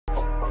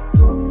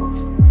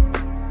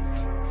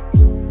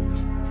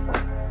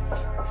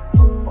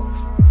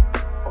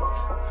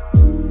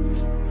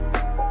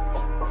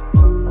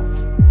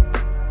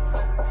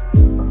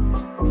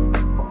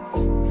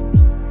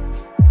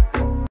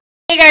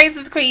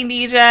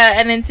Queendija,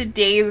 and in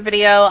today's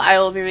video, I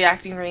will be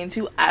reacting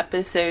to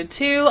episode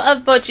 2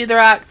 of Bocchi the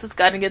Rocks. Let's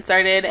go ahead and get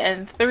started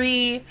in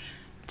 3,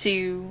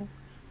 2,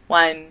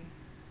 1,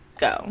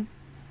 go.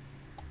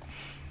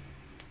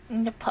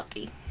 And the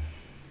puppy.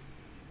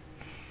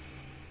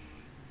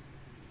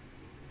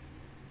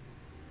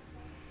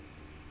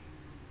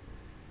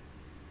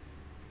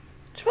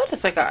 What,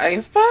 just like an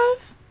ice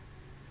bath?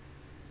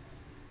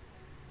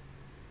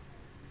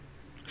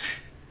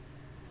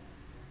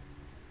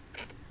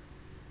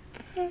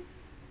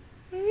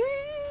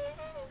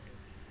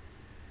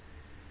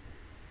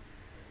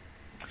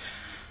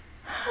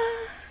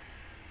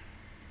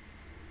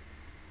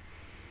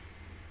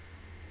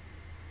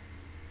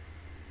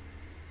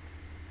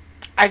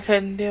 I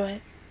couldn't do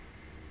it.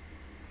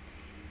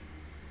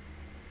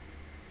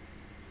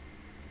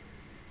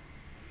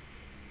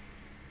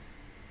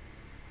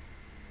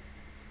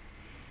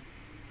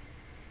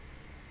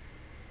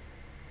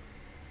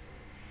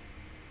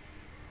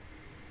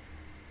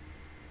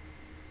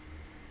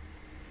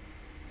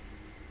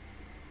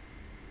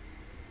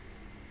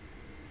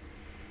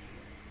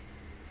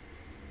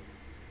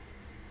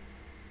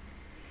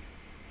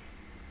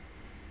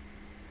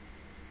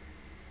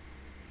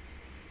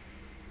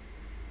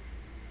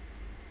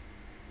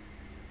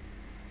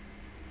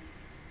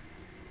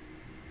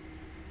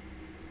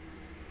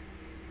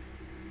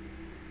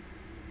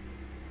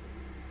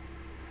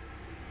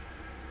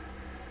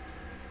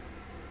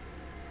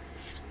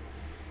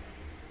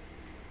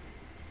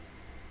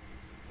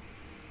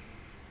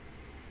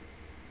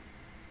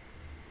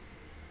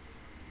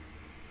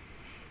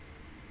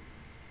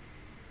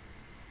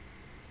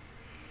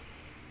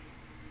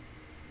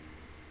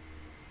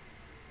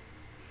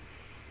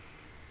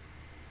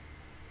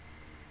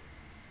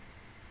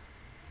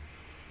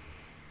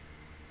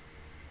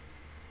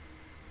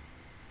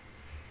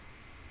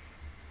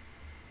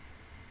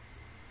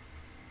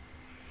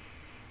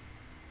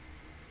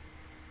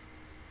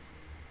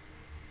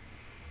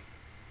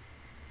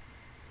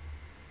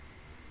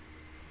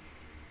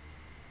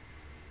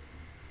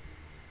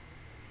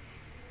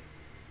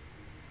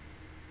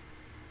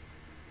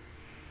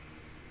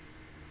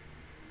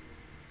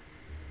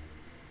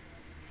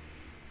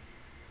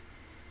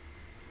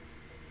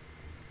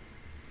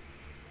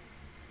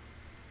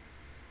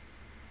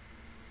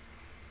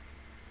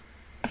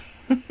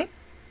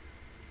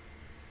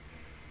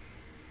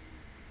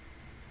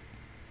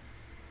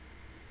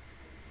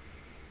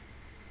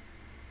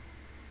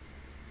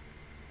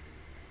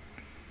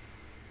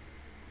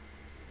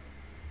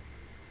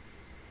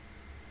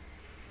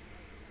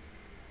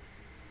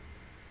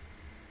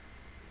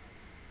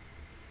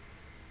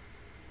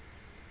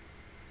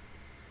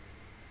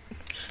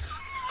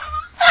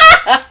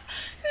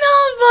 No,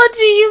 Bocchi,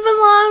 you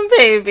belong,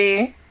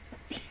 baby.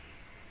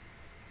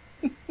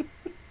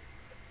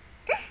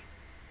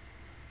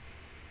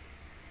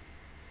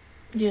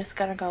 You just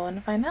gotta go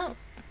and find out.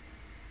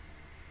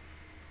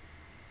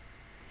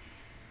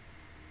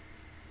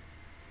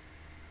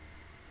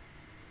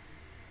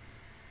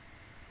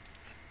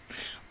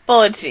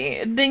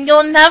 Bocchi, then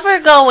you'll never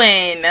go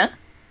in.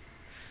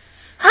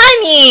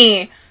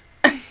 Honey!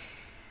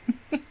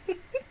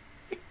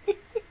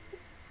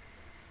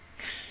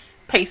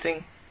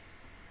 Pacing.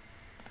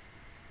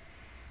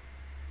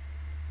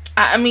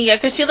 I mean, yeah,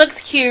 because she looks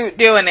cute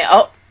doing it.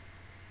 Oh,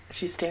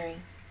 she's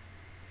staring.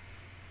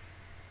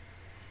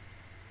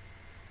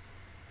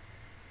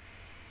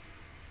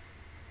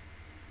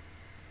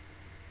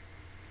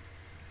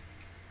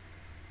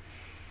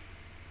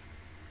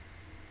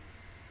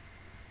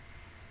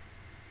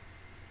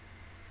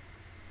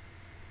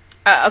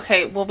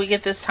 Okay, will we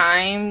get this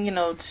time,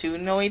 to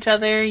know each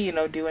other,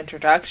 do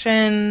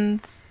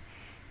introductions?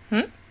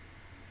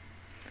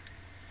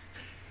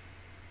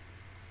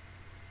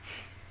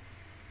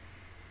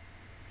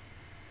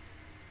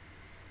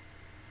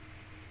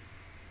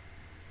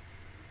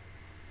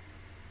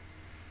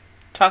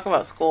 Talk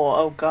about school,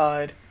 oh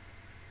God.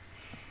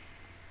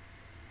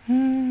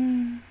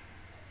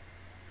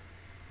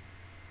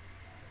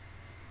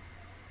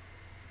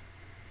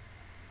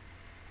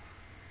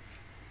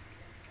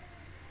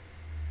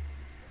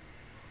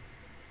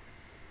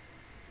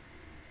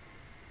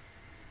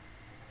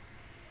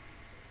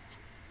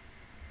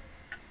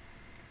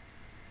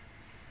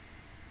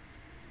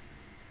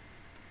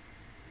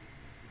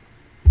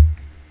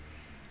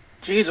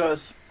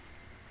 Jesus.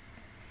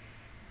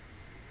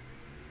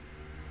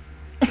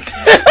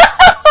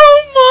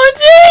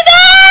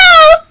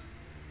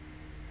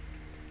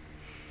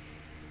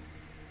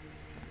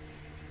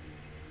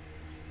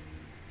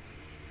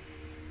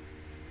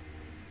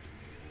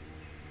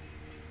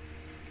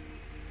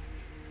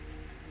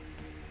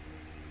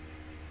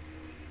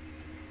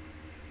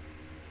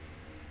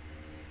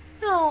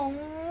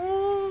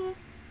 Oh,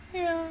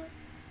 yeah.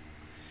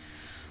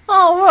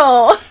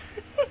 Oh, bro.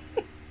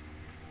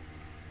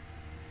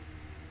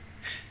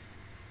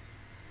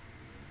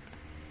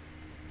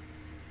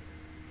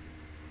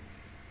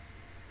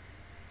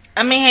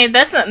 I mean, hey,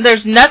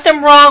 there's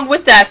nothing wrong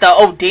with that, though.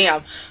 Oh,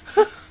 damn.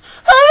 Oh,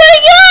 my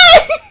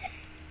God.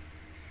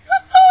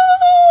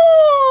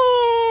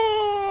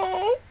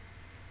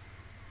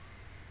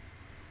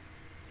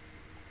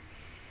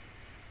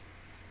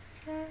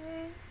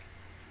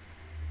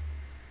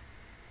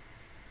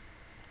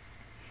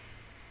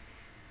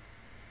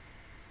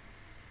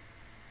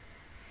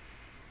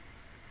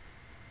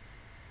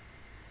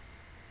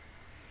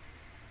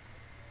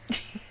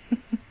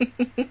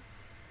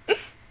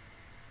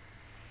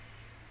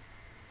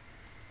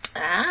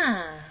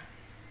 Ah.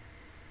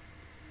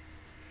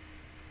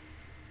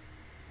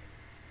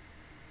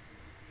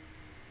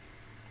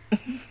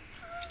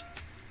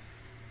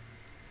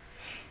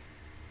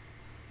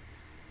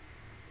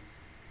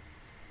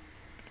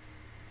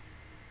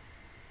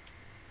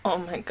 Oh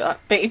my god,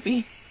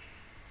 baby.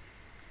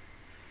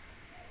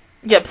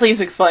 Yeah, please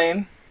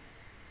explain.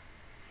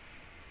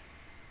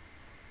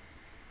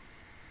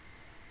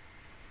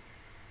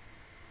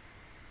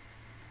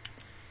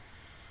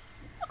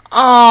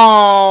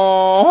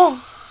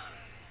 Oh.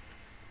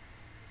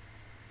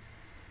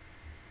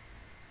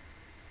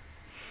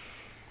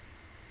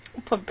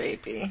 Poor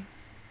baby.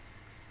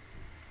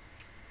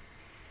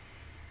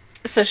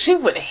 So she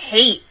would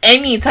hate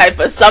any type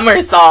of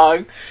summer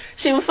song.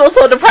 She would feel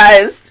so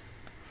depressed.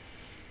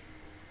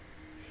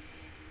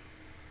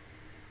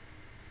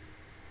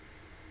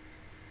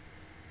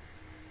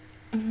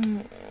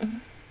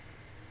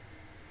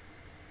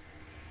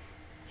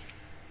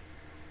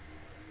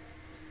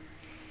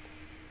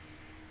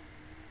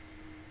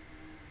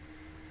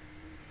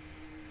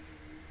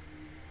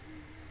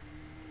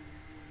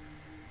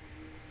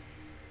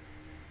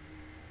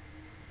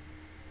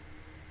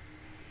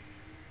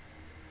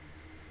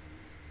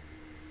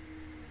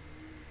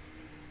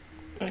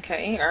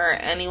 Okay, are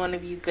any one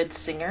of you good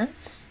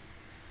singers?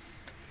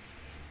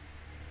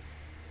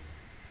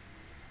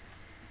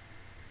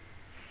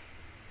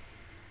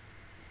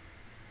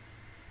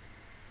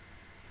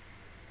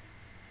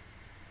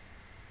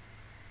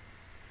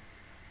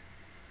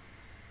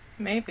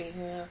 Maybe,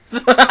 yeah.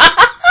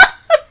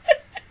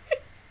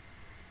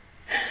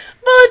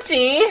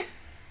 Bocchi!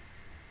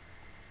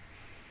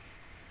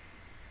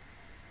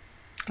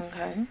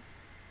 Okay.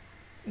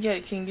 Yeah,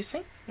 can you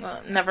sing?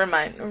 Well, never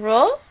mind.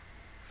 Roll?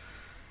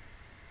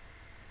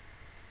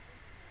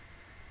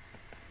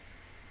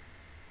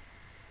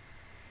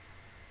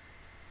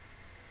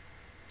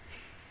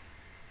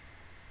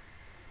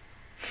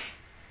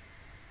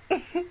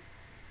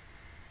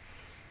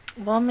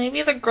 Well,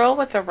 maybe the girl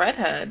with the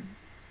redhead.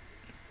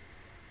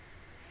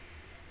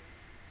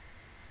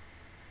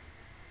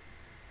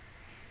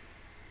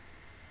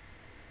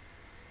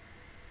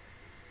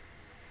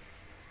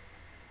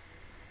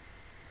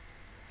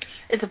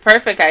 It's a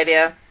perfect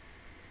idea.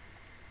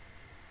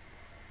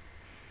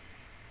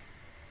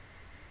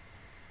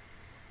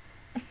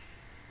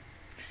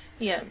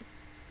 Yeah.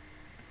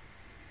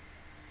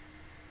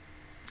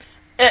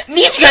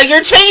 Nichika,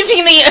 you're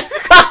changing the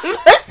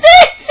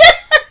conversation!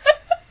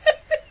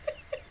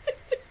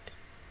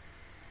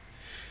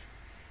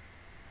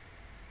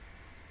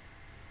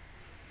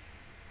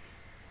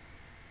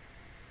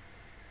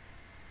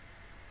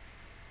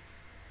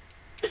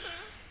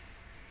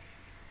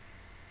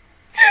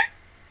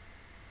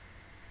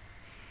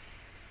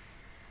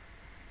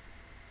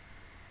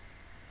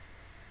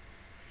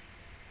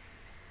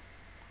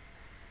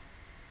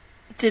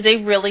 Did they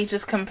really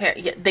just compare?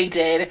 Yeah, they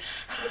did.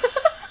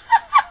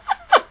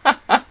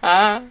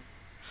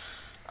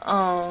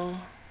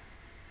 Oh.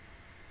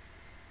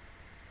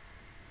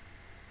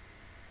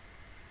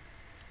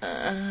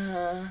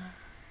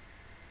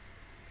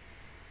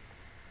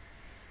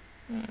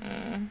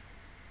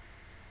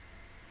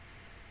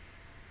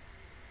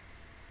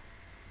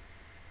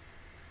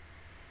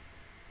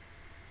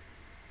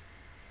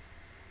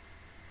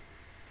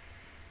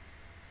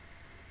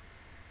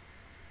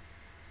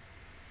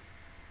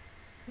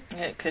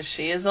 Yeah, because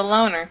she is a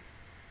loner.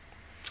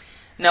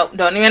 Nope,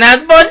 don't even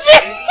ask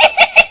bullshit.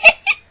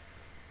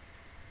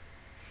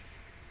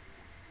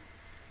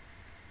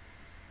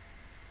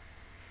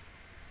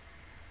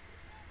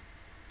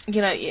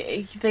 You know,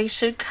 they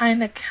should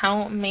kind of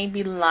count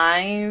maybe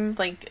live,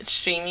 like,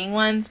 streaming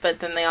ones, but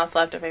then they also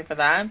have to pay for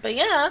that. But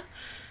yeah.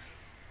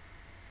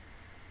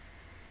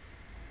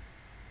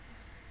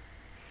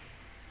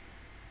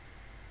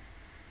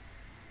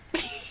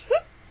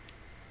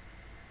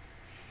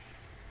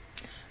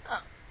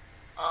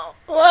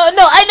 Well,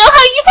 no, I know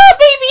how you felt,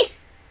 baby.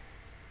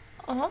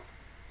 Uh-huh.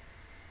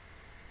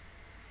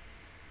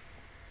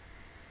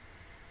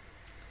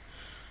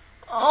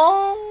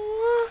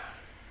 Oh.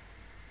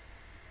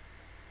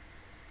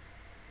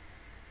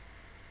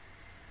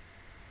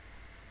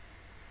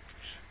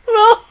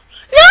 No.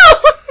 No.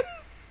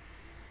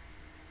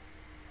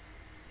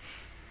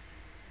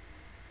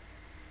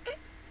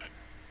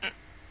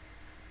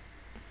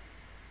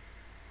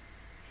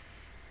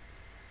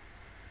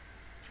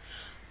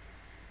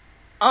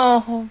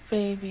 Oh,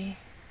 baby.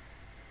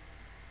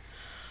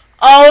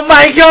 Oh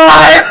my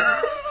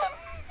god!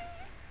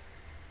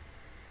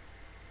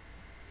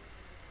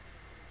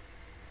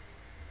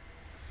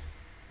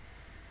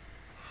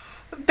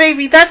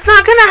 Baby, that's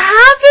not gonna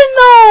happen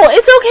though!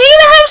 It's okay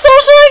to have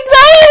social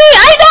anxiety!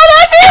 I know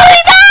that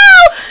feeling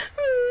now!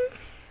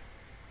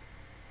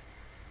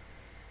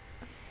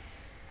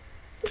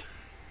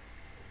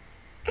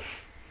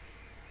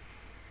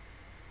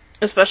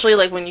 Especially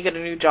like when you get a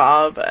new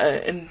job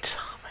and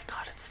oh my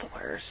god, it's the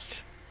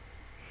worst.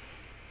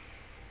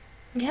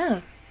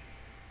 Yeah.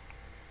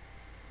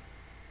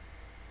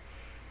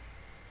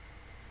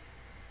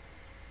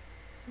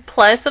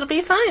 Plus, it'll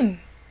be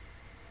fun.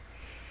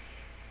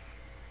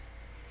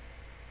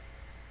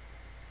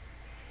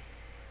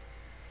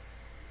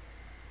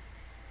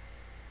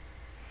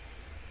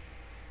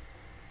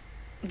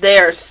 They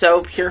are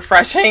so pure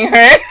freshing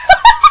her.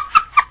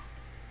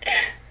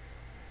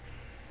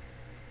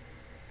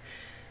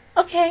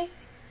 Okay.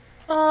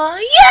 Aw,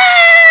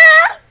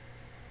 yeah!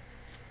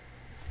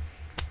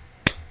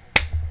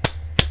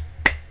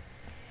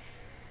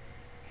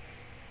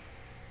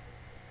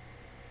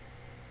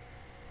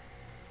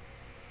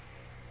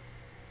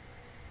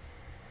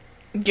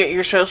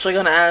 You're seriously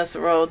gonna ask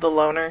Ro the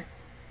loner?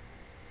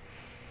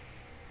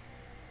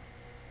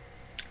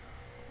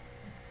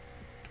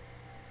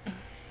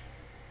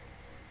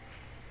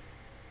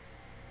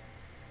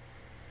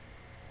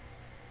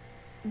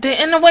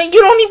 In a way, you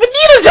don't even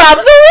need a job,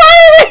 so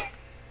why?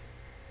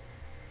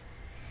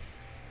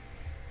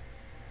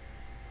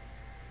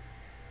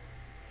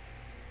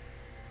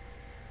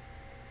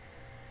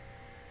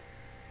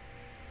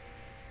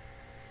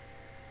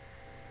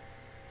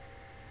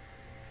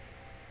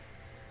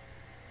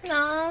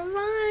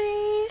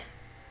 Alright.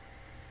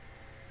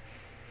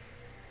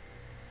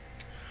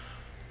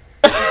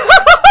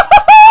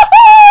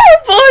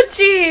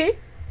 Bocchi.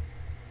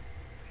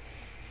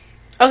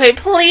 Okay,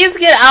 please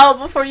get out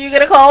before you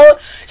get a cold.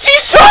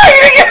 She's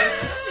trying to get...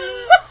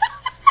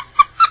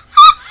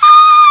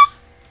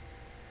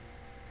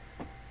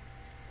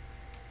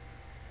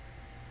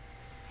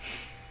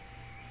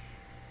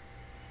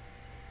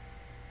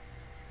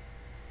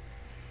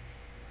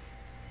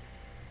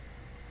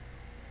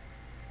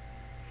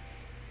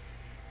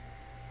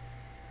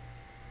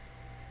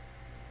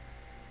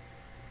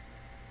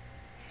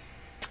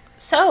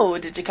 So,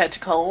 did you catch a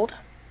cold?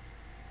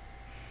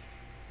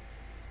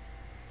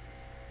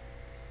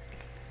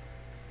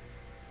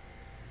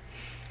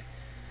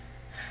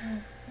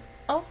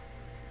 Oh.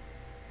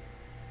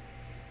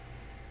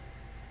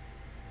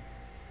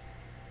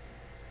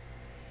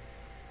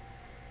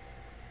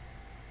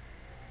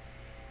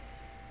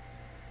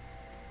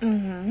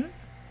 Mm-hmm.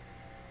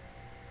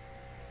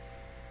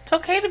 It's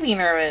okay to be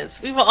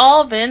nervous. We've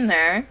all been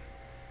there.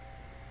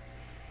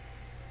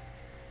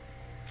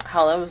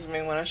 Hell, that was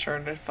me when I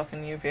started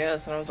fucking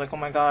UPS, and I was like, oh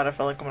my god, I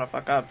feel like I'm gonna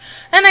fuck up.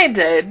 And I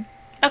did.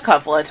 A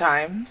couple of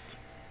times.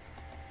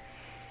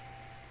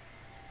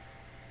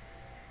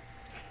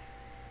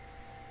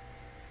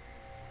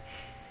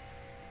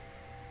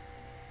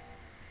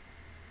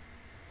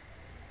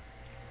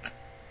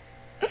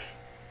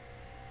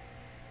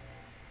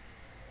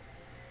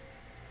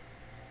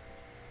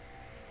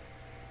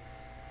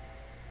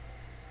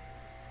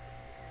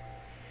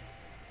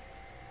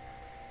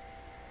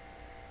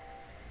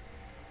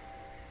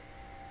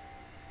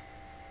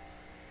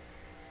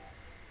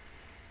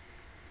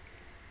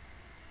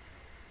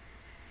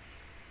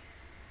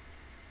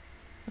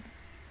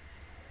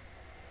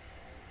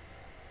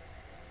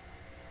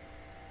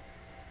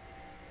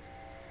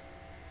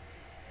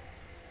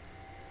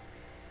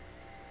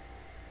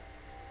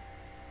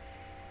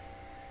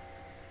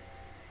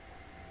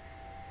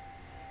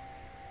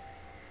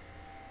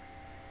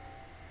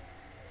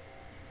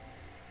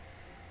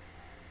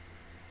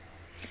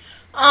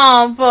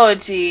 Oh,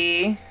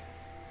 Bocchi.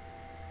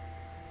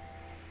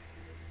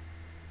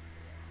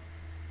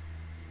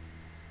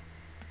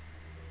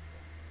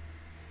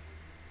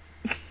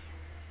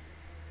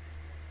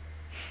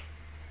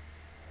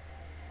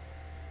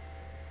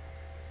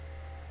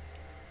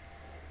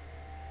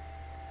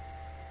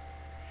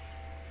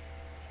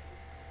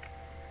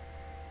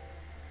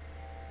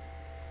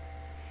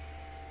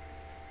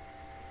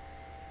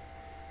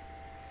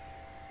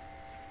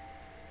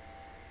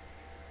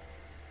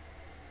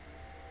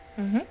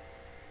 Mm-hmm.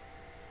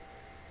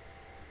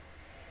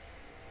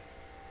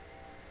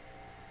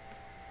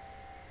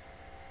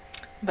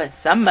 But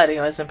somebody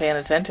wasn't paying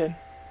attention.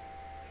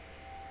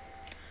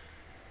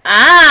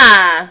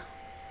 Ah!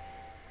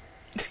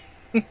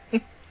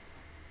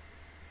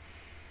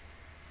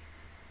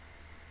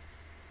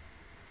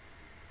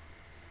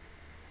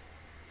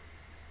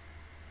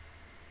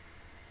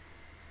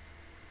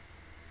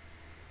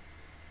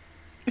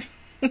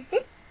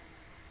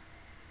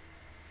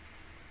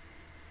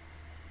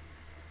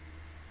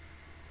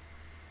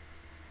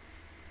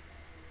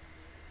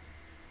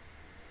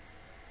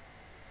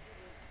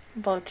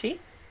 Bocchi?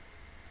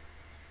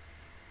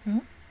 Hmm?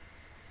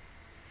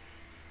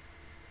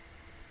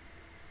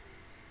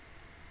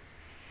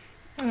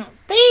 Oh,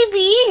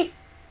 baby!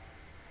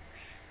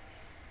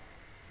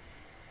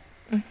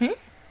 Mm-hmm.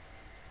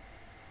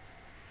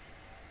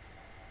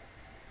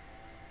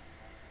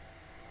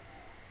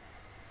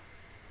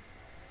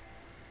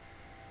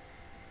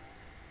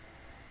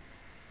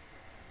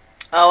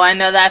 Oh, I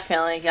know that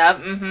feeling. Yep.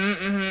 Mm-hmm,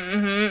 mm-hmm,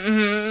 mm-hmm,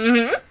 mm-hmm,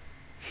 mm-hmm.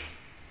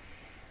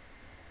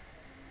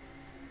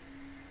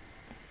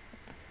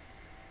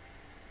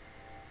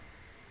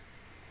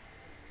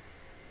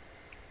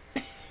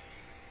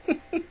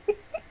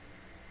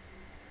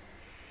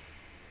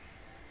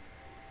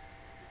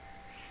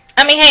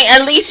 I mean, hey,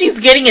 at least she's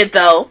getting it,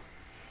 though.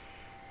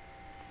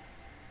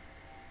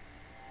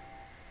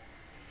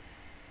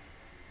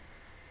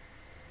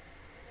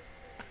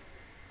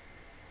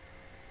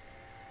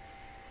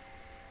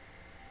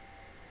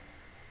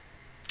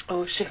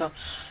 Oh, she go.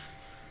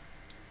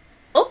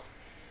 Oh,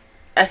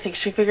 I think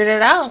she figured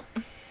it out.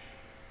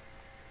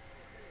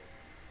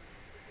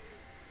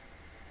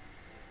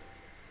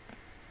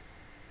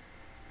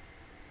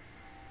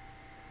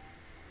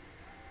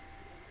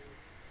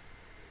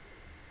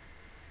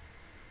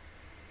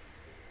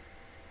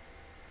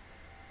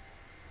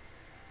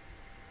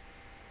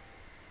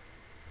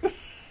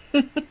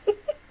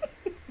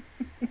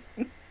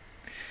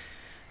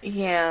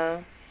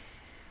 Yeah.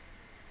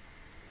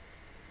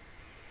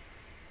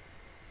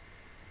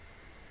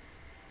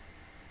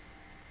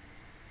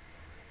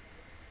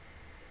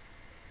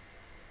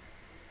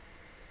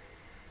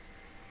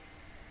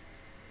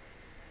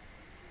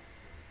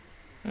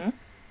 Hmm?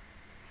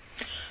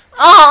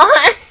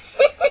 Oh.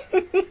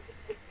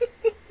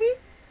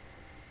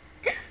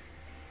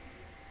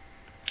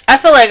 I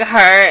feel like her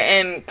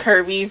and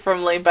Kirby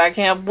from Laid Back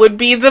Camp would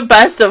be the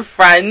best of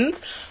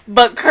friends,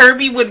 but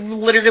Kirby would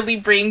literally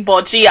bring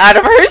Bocchi out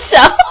of her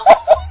shell.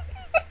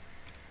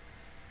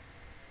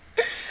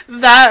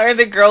 That or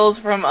the girls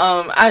from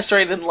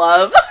Asteroid in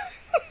Love.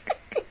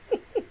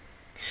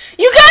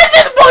 You got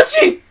this,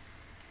 Bocchi!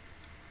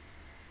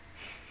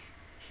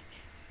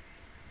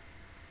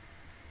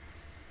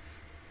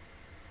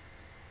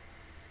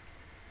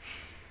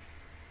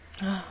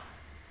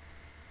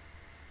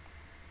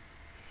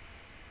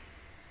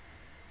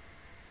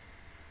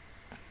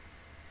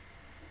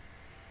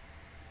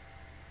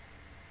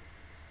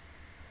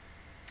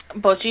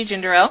 Bocchi,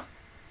 ginger ale.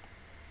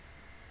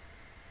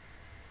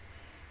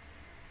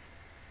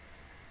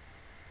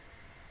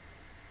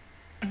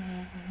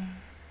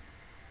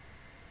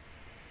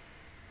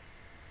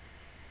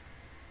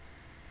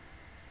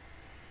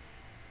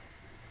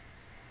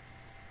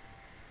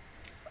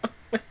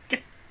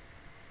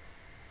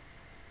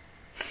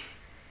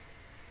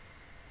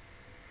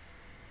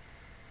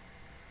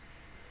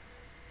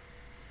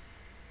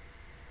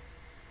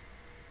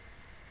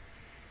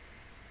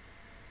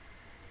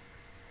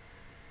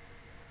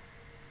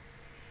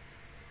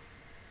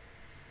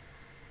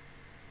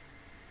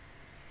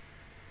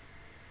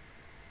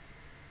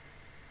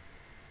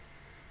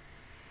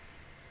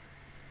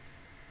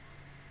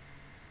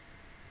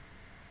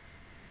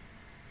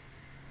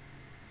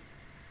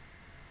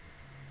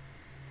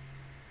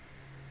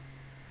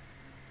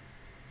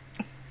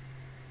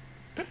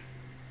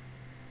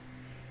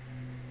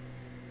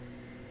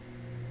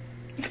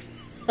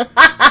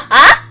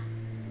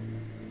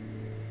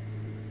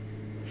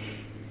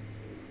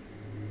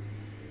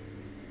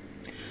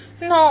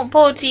 No,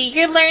 Bocchi,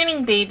 you're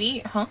learning,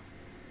 baby. Huh?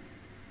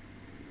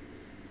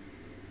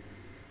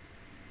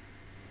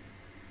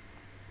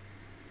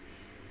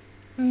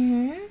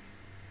 Mm-hmm.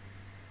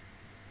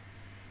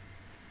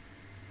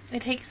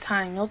 It takes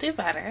time. You'll do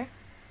better.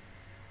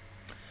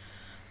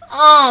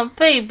 Oh,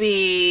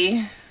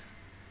 baby.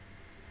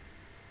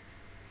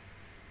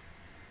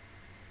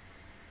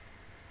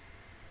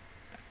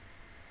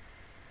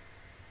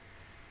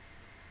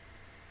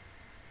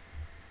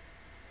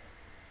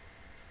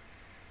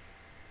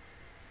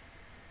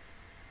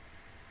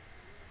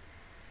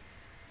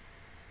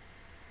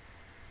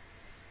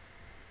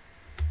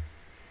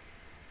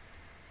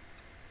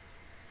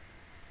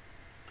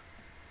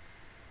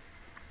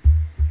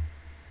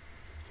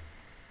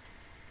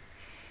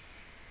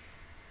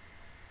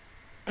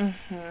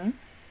 Mm-hmm.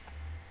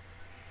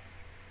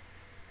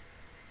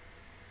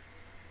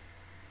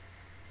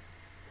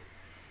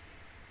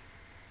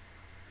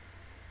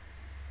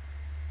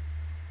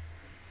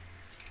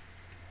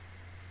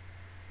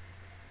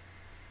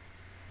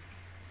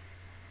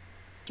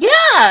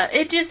 Yeah,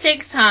 it just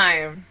takes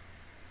time.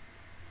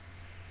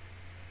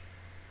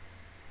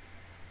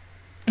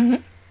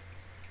 Mm-hmm.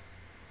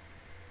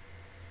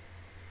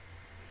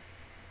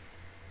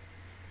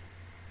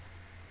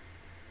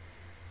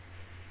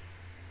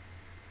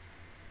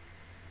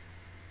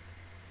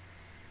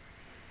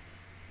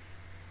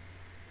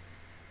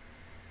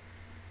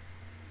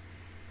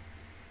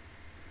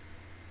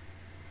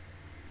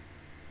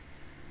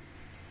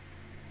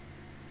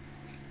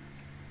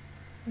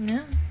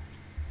 Yeah.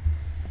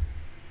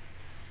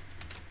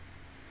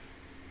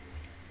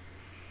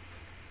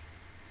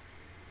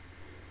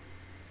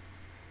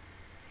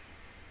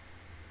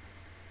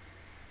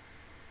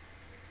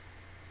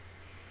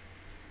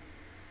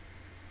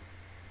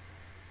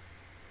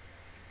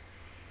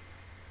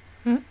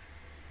 Hmm?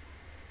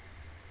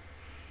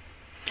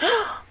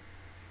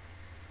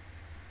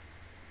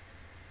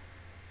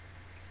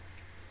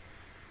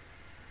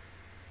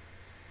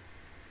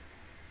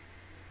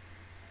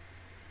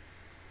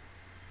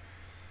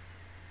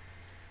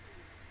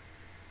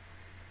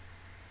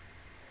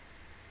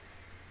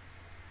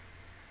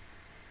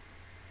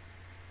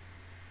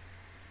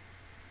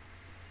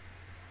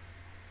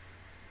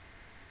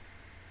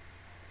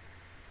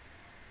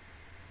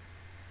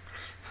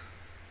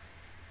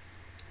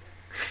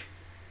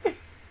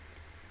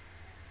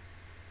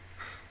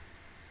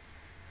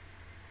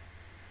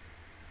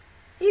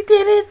 You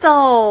did it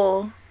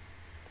though.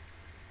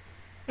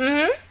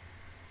 Mm-hmm.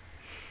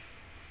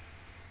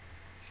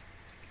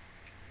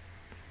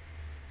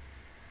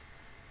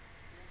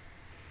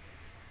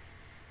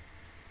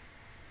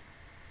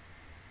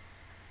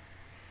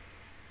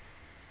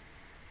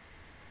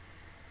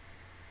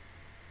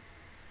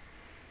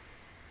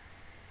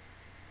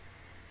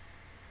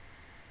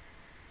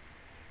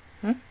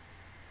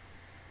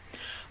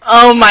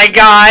 Oh my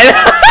god.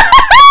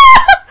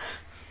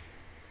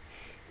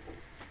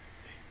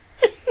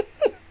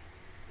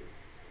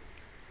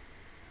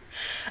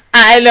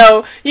 I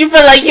know. You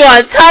feel like you're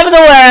on top of the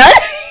world.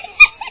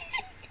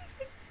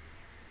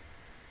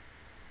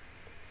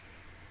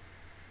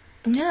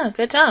 Yeah,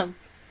 good job.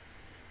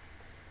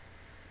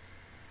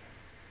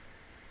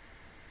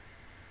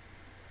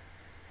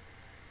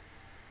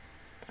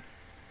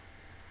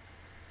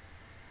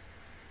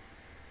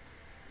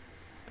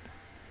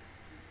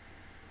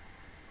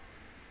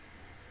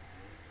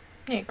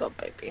 Here you go,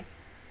 baby.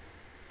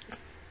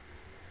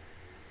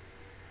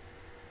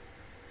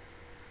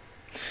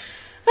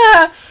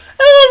 And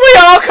when we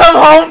all come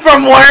home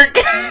from work.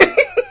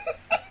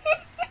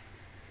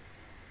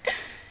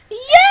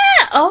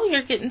 Yeah! Oh,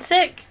 you're getting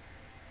sick.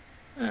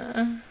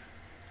 Mm-hmm.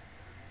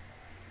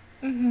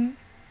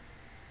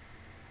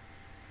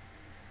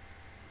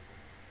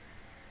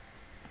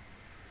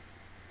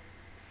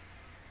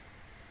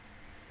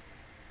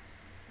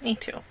 Me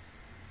too.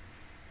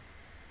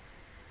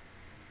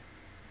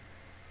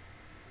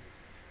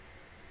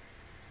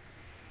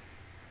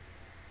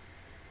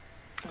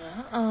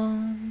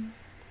 Uh-oh.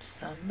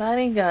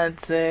 Somebody got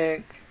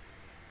sick.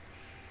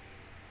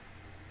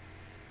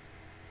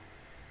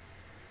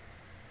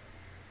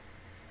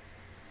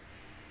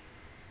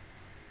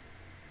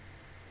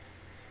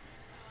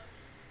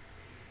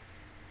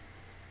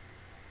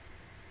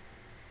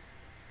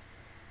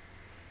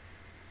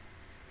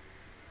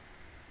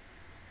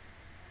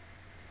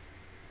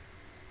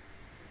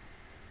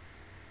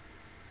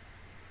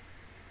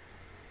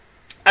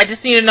 I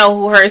just need to know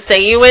who her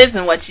Seiyu is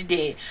and what you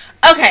did.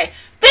 Okay.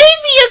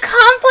 Baby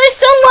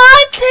accomplished a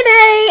lot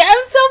today.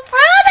 I'm so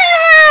proud of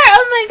her.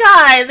 Oh my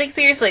god. Like,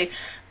 seriously.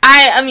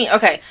 I mean,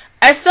 okay.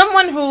 As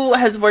someone who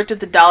has worked at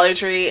the Dollar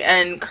Tree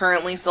and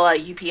currently still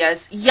at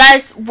UPS,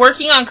 yes,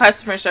 working on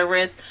customer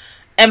service,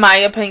 in my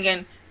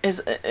opinion,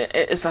 is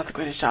not the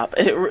greatest job.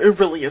 It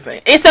really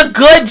isn't. It's a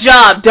good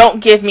job.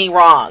 Don't get me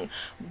wrong.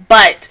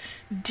 But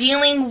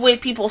dealing with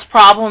people's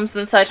problems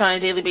and such on a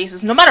daily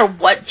basis, no matter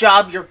what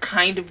job you're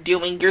kind of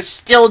doing, you're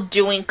still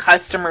doing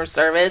customer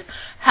service.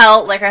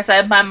 Hell, like I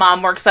said, my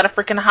mom works at a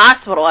freaking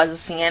hospital as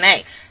a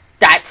CNA.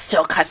 That's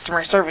still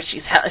customer service.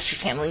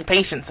 She's handling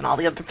patients and all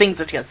the other things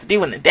that she has to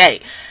do in a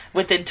day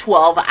within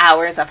 12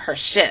 hours of her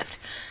shift.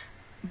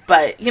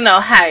 But, you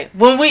know, hey,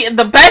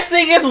 the best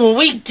thing is when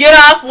we get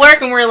off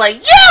work and we're like,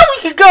 yeah,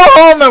 we can go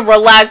home and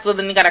relax, but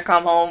then you gotta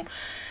come home,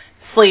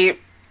 sleep,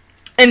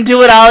 and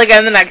do it all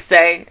again the next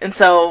day. And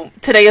so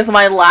today is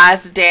my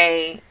last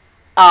day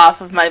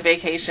off of my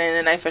vacation,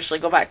 and I officially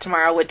go back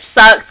tomorrow, which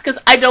sucks because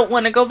I don't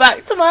want to go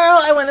back tomorrow.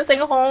 I want to stay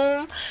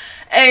home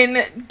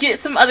and get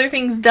some other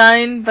things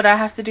done, but I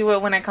have to do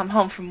it when I come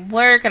home from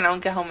work, and I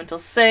don't get home until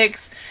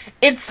 6.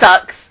 It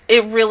sucks.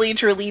 It really,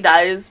 truly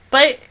does.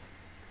 But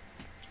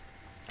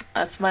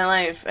that's my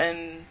life,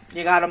 and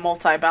you gotta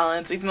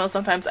multi-balance, even though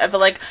sometimes I feel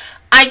like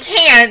I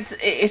can't.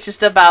 It's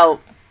just about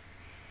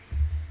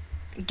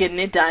getting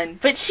it done.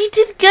 But she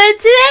did good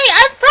today.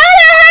 I'm proud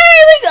of her.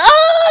 Like,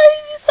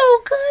 oh, she's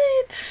so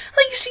good.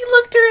 Like, she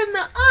looked her in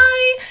the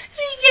eye.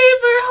 She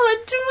gave her a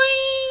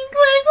drink.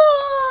 Like,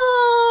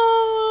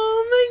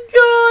 oh my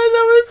god,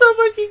 that was so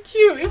fucking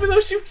cute. Even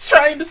though she was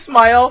trying to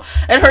smile,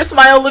 and her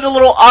smile looked a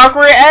little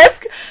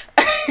awkward-esque.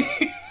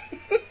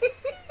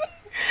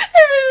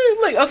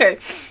 Like, okay,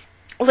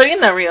 looking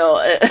that real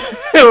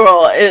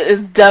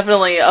is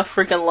definitely a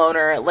freaking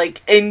loner.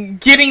 Like, and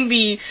getting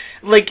the,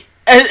 like,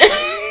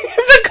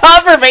 the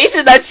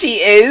confirmation that she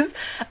is,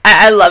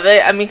 I love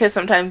it. I mean, because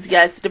sometimes,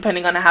 yes,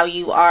 depending on how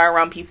you are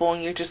around people,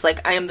 and you're just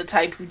like, I am the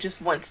type who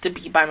just wants to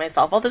be by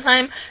myself all the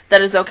time,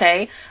 that is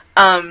okay.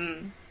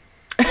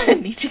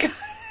 Nichika,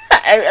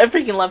 I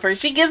freaking love her.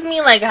 She gives me,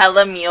 like,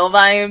 hella Mio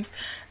vibes,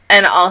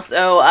 and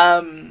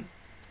also,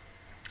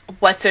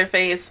 what's her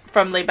face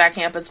from Laid Back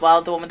Camp as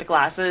well, the one with the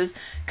glasses.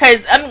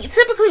 Because, I mean,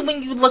 typically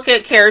when you look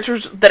at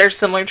characters that are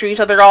similar to each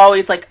other, they're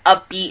always, like,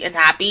 upbeat and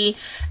happy.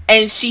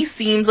 And she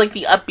seems like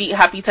the upbeat,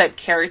 happy type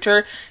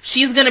character.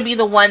 She's going to be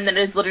the one that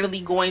is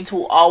literally going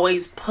to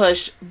always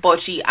push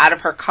Bocchi out of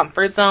her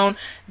comfort zone.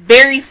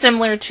 Very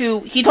similar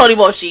to Hitori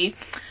Bocchi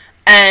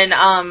and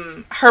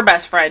her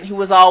best friend, who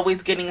was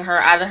always getting her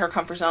out of her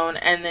comfort zone.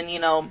 And then, you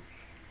know,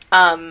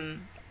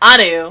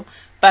 Anu,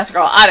 best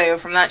girl Anu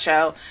from that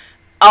show,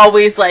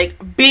 always, like,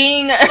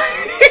 being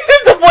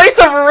the voice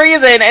of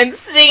reason and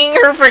singing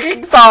her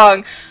freaking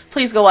song.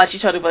 Please go watch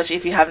Hitori Bocchi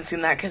if you haven't seen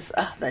that, because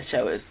that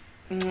show is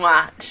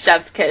mwah,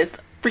 chef's kiss.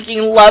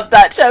 Freaking love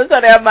that show so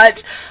damn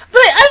much.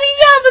 But, I mean,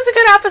 yeah, it was a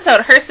good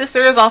episode. Her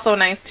sister is also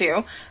nice,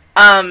 too.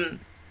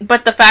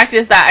 But the fact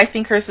is that I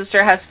think her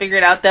sister has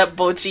figured out that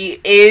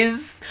Bocchi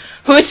is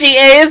who she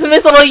is,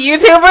 Miss Little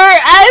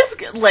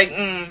YouTuber-esque. Like,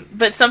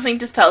 but something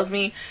just tells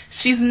me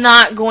she's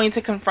not going to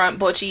confront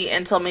Bocchi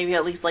until maybe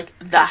at least, like,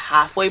 the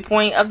halfway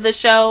point of the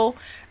show.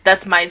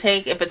 That's my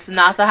take. If it's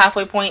not the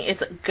halfway point,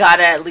 it's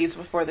gotta at least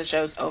before the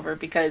show's over,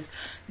 because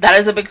that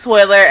is a big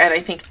spoiler, and I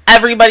think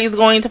everybody's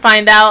going to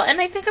find out, and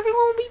I think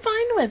everyone will be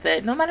fine with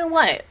it, no matter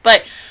what.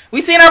 But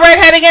we seen our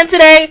redhead again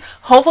today.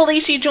 Hopefully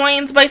she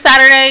joins by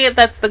Saturday.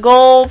 That's the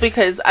goal,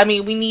 because, I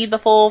mean, we need the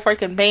full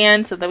freaking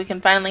band so that we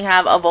can finally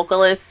have a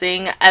vocalist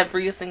sing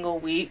every single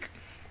week.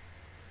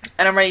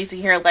 And I'm ready to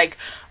hear, like,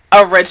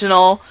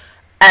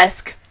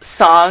 original-esque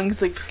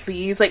songs. Like,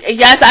 please. Like,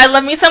 yes, I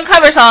love me some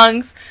cover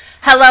songs.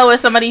 Hello is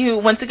somebody who,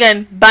 once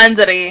again,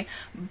 bandere,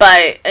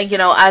 but, you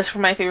know, as for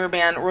my favorite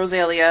band,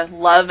 Rosalia,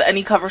 love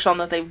any cover song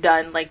that they've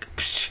done, like,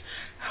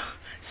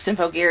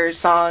 Symphogears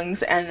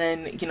songs, and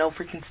then, you know,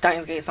 freaking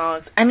Steins Gate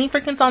songs. Any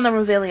freaking song that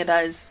Rosalia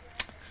does,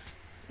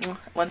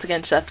 once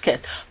again, chef's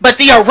kiss. But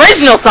the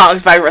original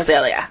songs by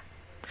Rosalia,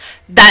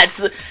 that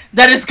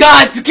is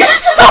God's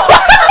gift.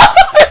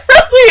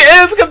 It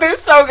really is, because they're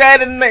so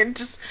good, and they're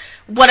just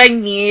what I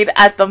need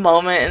at the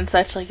moment and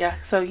such. Like,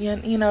 yeah, so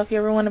you know, if you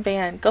ever want a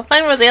band, go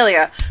find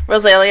Rosalia.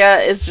 Rosalia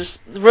is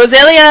just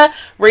Rosalia,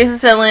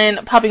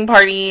 Racicillin, Popping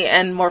Party,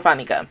 and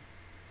Morphonica,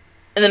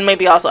 and then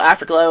maybe also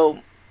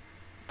Afterglow.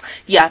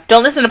 Yeah,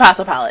 don't listen to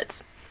Paso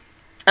Palettes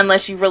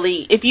unless you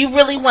really, if you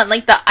really want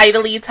like the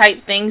idly type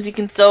things, you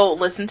can still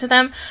listen to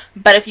them.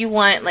 But if you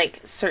want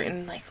like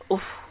certain, like,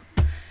 oof,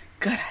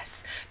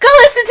 goodness, go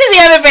listen to the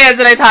other bands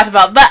that I talked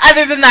about. But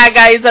other than that,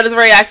 guys, that is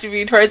where I actually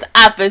review towards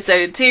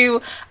episode 2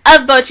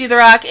 of Bocchi the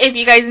Rock. If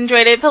you guys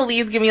enjoyed it,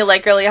 please give me a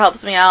like. Really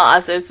helps me out.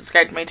 Also,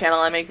 subscribe to my channel.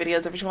 I make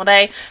videos every single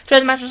day.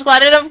 Join the Master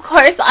Squad. And, of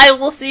course, I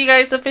will see you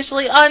guys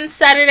officially on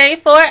Saturday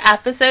for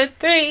episode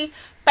 3.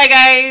 Bye,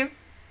 guys.